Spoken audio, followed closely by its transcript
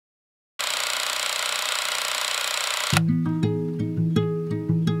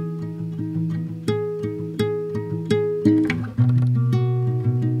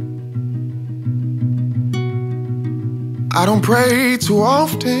I don't pray too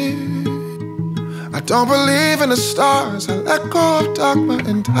often. I don't believe in the stars. I let go of dogma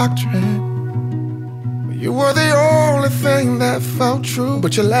and doctrine. But you were the only thing that felt true,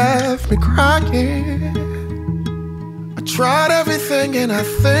 but you left me crying. I tried everything and I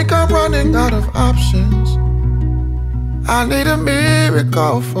think I'm running out of options. I need a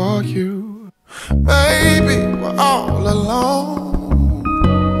miracle for you. Maybe we're all alone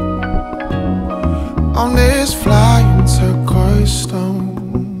on this flying turquoise stone,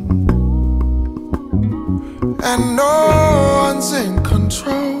 and no one's in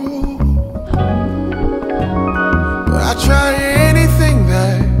control. But I try anything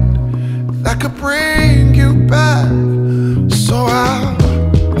that could bring you back. So I'll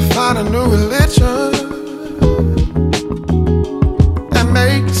find a new religion and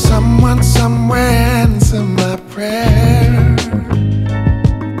make someone somewhere answer my prayer,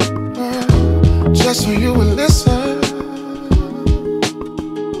 just so you will listen.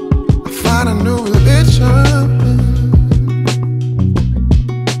 I find a new religion.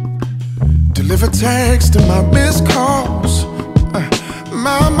 Deliver text to my missed calls.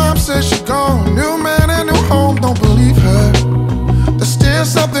 My mom says she's gone. New man and new home, don't believe her. There's still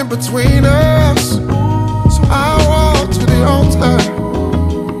something between us. So I walk to the altar.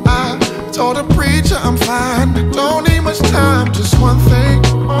 I told the preacher I'm fine, don't need much time, just one thing.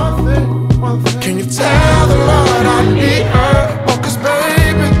 Can you tell the Lord I need her? Oh, 'cause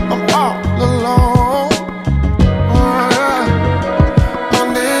baby, I'm all alone. Oh, yeah. On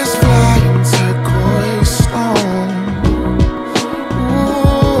this flying turquoise stone.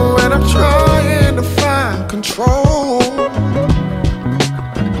 Ooh, and I'm trying to find control.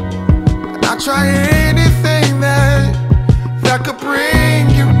 And I try anything that could bring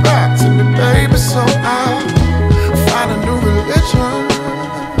you back to me, baby. So I'll find a new religion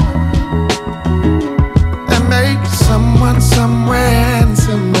and make someone somewhere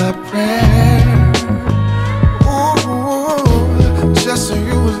answer my prayer. Ooh, just so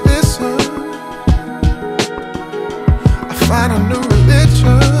you will listen. I find a new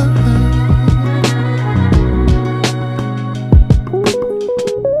religion.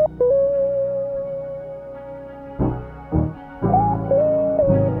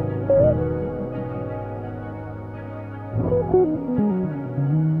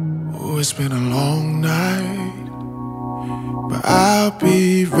 Oh, it's been a long night, but I'll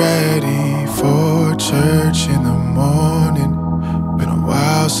be ready for church in the morning. Been a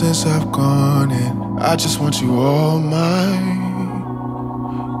while since I've gone, and I just want you all mine,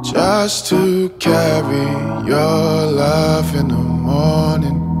 just to carry your love in the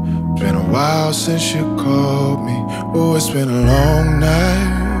morning. Been a while since you called me. Oh, it's been a long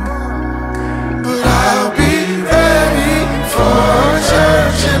night, but I'll be ready for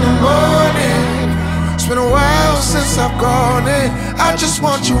church in the morning. It's been a while since I've gone, and I just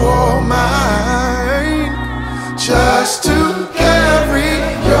want you all mine, just to carry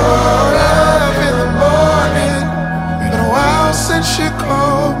your love in the morning. Been a while since you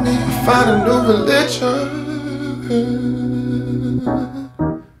called me. Find a new religion,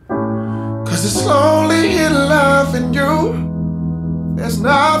 'cause it's lonely here loving you. There's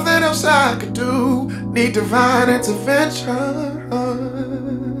nothing else I could do. Need divine intervention,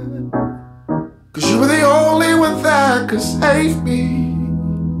 'cause you were the only one that could save me.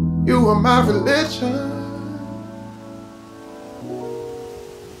 You are my religion.